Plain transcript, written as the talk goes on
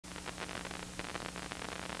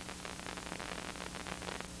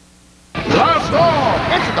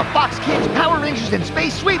the Fox Kids Power Rangers in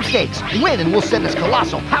Space Sweepstakes. Win and we'll send this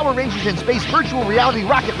colossal Power Rangers in Space virtual reality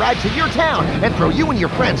rocket ride to your town and throw you and your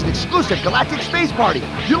friends an exclusive galactic space party.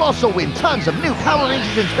 You'll also win tons of new Power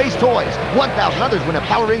Rangers in Space toys. 1,000 others win a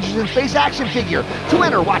Power Rangers in Space action figure. To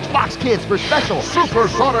enter, watch Fox Kids for special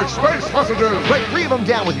Supersonic Space Messages. Write 3 of them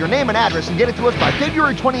down with your name and address and get it to us by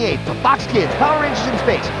February 28th for Fox Kids Power Rangers in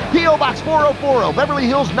Space. P.O. Box 4040, Beverly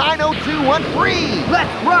Hills 90213.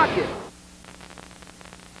 Let's rock it!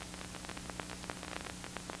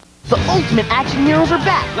 The ultimate action heroes are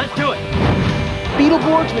back! Let's do it!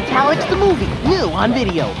 Beetleborgs Metallix the movie, new on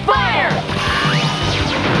video. Fire!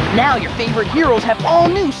 Now your favorite heroes have all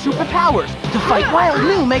new superpowers to fight wild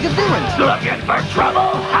new mega villains. Looking for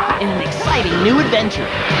trouble? In an exciting new adventure.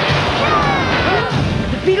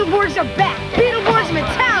 The Beetleborgs are back! Beetleborgs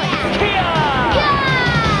Metallix!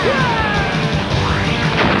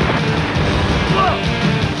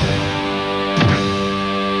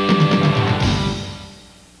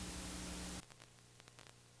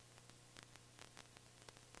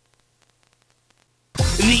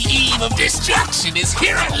 The eve of destruction is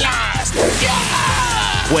here at last!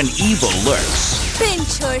 Yeah! When evil lurks,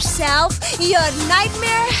 Pinch yourself. Your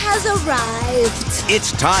nightmare has arrived.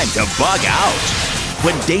 it's time to bug out.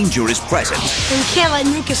 When danger is present, And can't let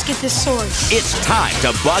Nukas get this sword. it's time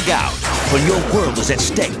to bug out. When your world is at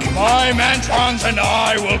stake, My Mantrons and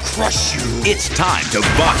I will crush you. it's time to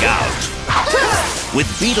bug out. With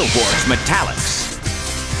Beetleborgs Metallix.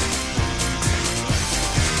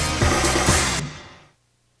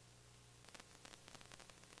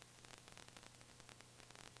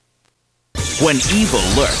 When evil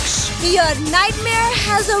lurks, Your nightmare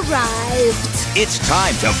has arrived. it's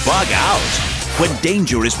time to bug out. When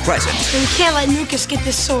danger is present, And can't let Nukas get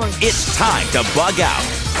this sword. it's time to bug out.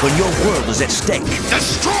 When your world is at stake,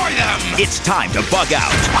 Destroy them! it's time to bug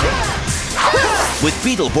out. With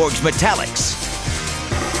Beetleborgs Metallix.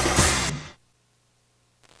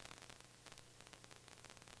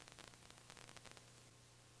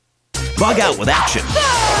 Bug out with action.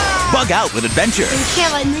 Bug out with adventure. And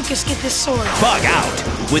can't let Nukas get this sword. Bug out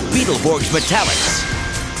with Beetleborgs Metallix.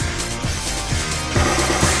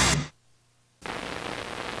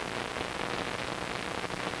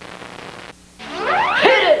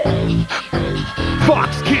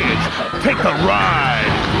 Fox Kids, take the ride!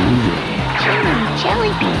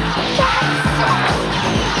 Jelly beans.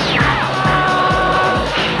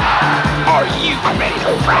 Are you ready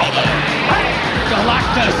to fight?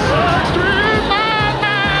 Galactus!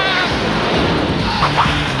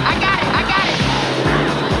 I got it.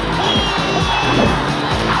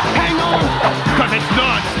 Hang on! Cause it's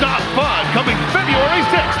non-stop fun coming February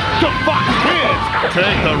 6th to Fox Kids!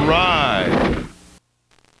 Take the ride!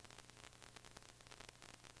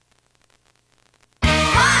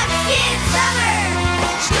 Fox Kids Summer.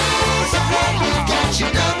 School's ahead, we've got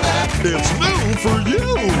your number. It's new for you!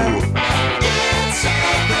 It's a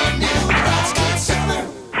brand new Fox Kids Summer.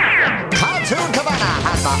 Cartoon Cabana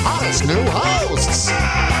has the hottest new hosts!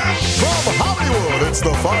 From Hollywood, it's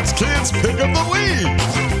the Fox Kids Pick of the Week!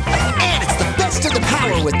 And it's the best of the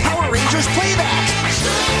power with Power Rangers Playback.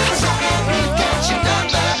 School's ahead, we've got your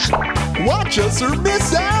number. Watch us or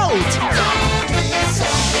miss out!